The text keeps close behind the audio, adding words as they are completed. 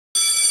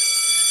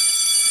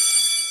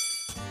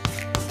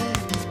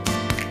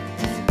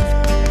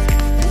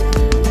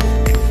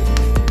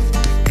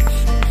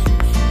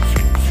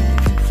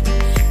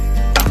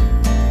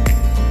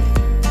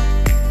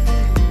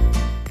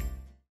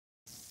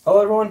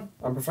everyone,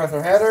 I'm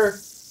Professor Hatter.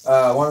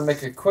 I want to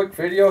make a quick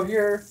video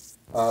here,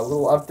 a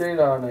little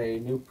update on a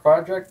new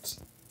project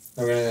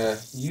I'm going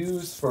to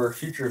use for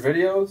future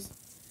videos.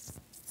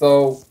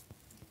 So,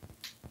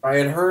 I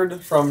had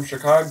heard from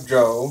Chicago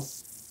Joe,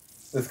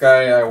 this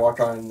guy I watch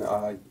on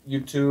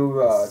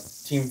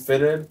YouTube, Team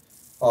Fitted.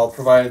 I'll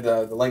provide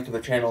the link to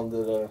the channel in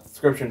the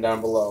description down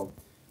below.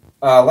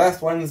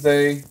 Last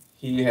Wednesday,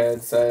 he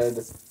had said,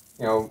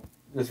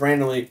 just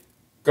randomly,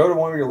 go to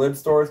one of your lid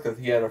stores, because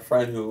he had a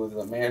friend who was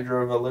the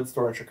manager of a lid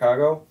store in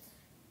Chicago,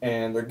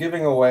 and they're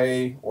giving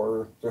away,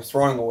 or they're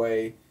throwing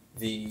away,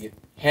 the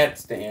hat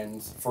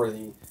stands for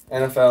the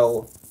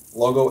NFL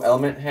logo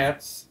element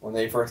hats when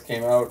they first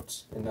came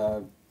out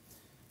in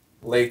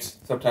late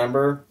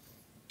September.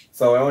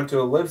 So I went to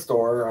a lid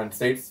store on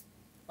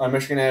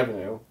Michigan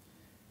Avenue,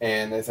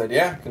 and they said,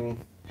 yeah,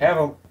 can I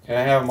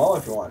have them all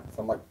if you want?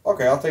 So I'm like,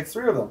 okay, I'll take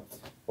 3 of them.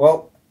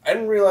 Well, I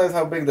didn't realize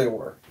how big they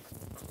were.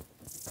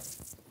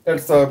 I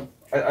thought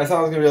it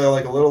was gonna be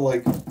like a little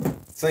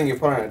thing you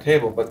put on a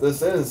table, but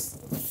this is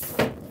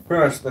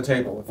pretty much the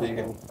table. If you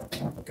can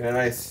get a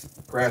nice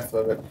grasp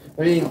of it.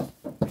 I mean,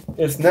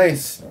 it's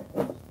nice.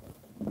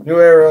 New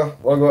Era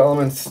Logo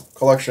Elements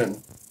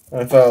Collection,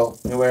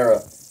 NFL New Era.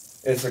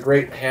 It's a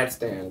great hat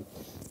stand.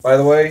 By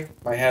the way,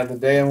 my hat the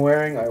day I'm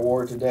wearing, I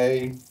wore it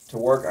today to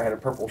work. I had a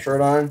purple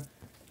shirt on.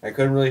 I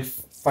couldn't really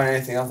find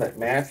anything else that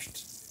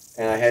matched,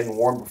 and I hadn't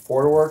worn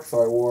before to work,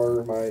 so I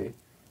wore my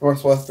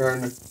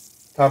Northwestern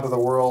top of the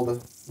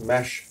world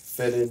mesh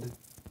fitted,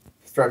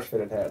 stretch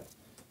fitted hat.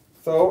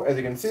 So, as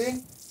you can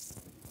see,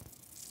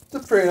 it's a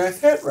pretty nice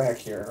hat rack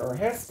here, or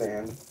hat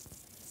stand.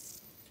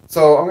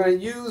 So I'm going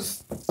to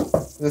use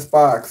this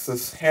box,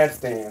 this hat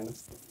stand,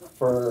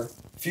 for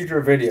future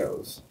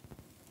videos.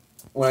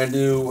 When I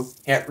do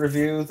hat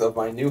reviews of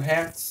my new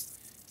hats,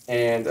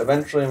 and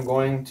eventually I'm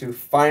going to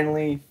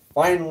finally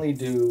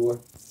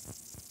do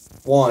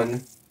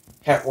one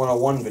Hat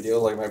 101 video,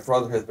 like my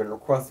brother has been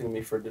requesting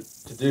me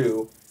to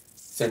do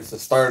since the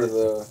start of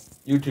the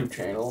YouTube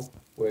channel,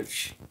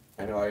 which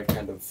I know I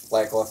kind of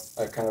slacked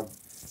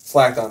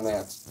on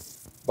that.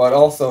 But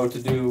also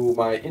to do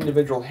my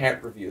individual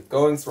hat reviews,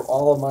 going through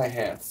all of my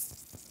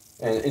hats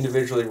and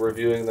individually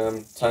reviewing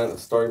them, telling the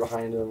story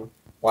behind them,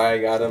 why I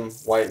got them,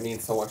 why it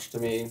means so much to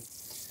me.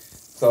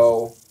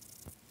 So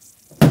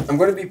I'm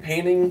going to be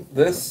painting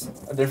this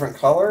a different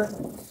color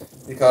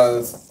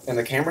because in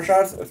the camera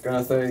shots it's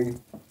going to say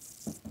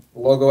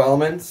logo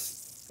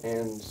elements,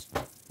 and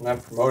I'm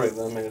not promoting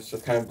them, and it's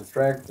just kind of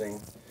distracting.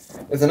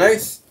 It's a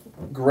nice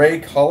gray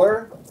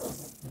color,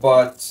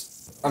 but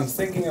I'm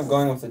thinking of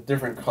going with a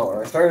different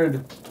color. I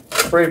started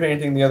spray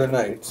painting the other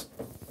night,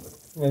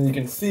 and you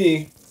can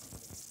see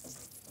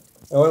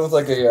I went with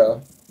like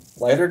a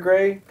lighter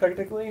gray,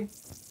 technically.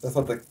 That's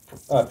what the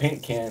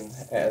paint can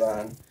had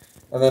on,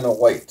 and then a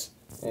white.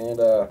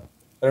 And I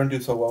don't do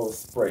so well with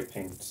spray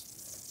paint.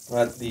 I'm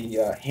not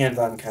the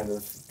hands-on kind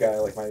of guy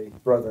like my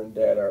brother and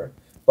dad are.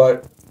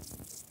 But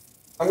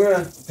I'm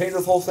going to paint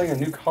this whole thing a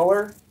new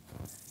color,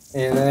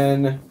 and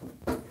then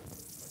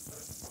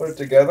put it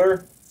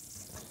together.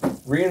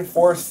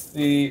 Reinforce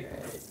the...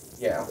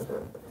 yeah.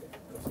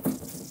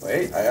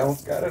 Wait, I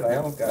almost got it.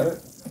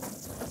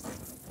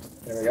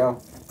 There we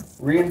go.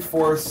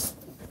 Reinforce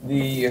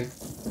the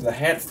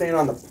hat stand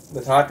on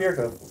the top here,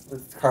 because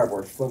it's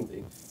cardboard,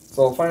 flimsy.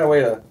 So I'll find a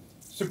way to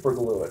super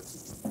glue it.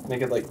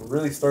 Make it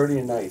really sturdy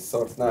and nice,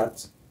 so it's not,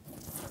 just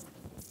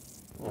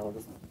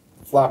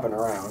flopping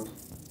around.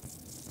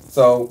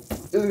 So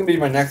this is going to be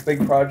my next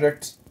big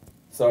project,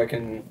 so I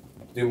can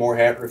do more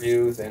hat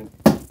reviews, and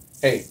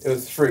hey, it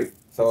was free,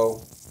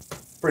 so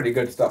pretty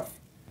good stuff.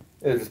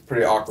 It was just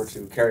pretty awkward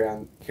to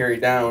carry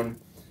down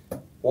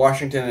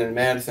Washington and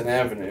Madison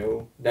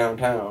Avenue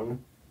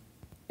downtown,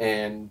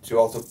 and to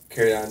also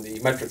carry on the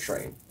metro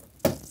train.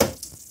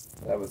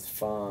 That was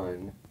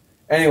fun.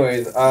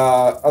 Anyways,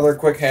 other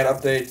quick hat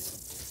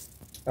updates.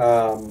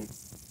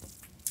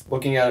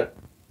 Looking at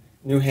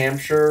New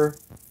Hampshire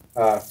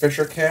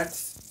Fisher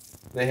Cats.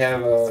 They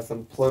have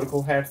some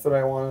political hats that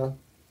I want to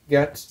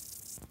get.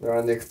 They're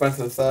on the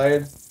expensive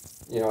side.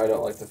 I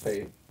don't like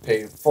to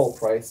pay full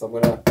price, so I'm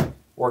going to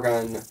work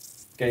on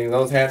getting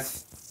those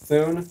hats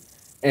soon.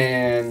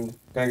 And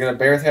going to get a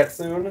Bears hat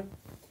soon.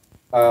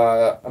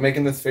 I'm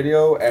making this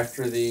video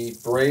after the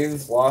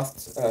Braves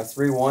lost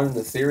 3-1 in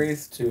the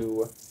series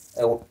to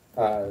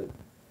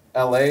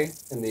LA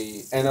in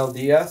the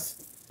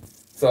NLDS.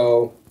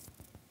 So,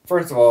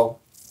 first of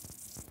all,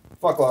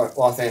 fuck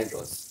Los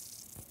Angeles.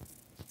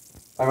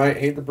 I might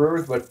hate the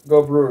Brewers, but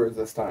go Brewers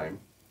this time.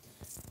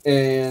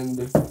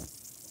 And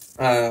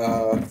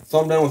so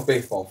I'm done with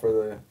baseball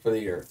for the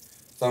year.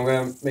 So I'm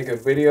gonna make a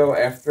video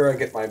after I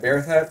get my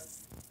Bears hat.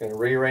 I'm gonna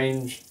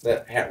rearrange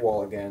that hat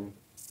wall again,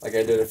 like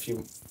I did a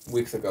few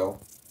weeks ago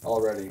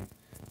already.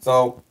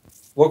 So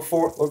look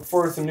forward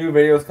to some new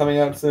videos coming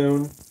out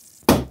soon,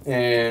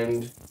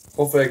 and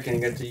hopefully I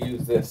can get to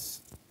use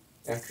this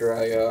after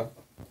I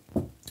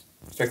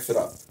fix it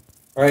up.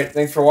 Alright,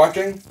 thanks for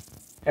watching.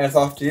 Hats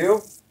off to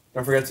you.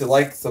 Don't forget to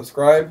like,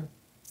 subscribe,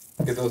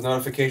 get those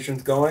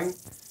notifications going,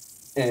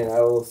 and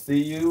I will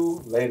see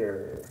you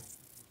later.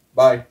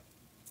 Bye.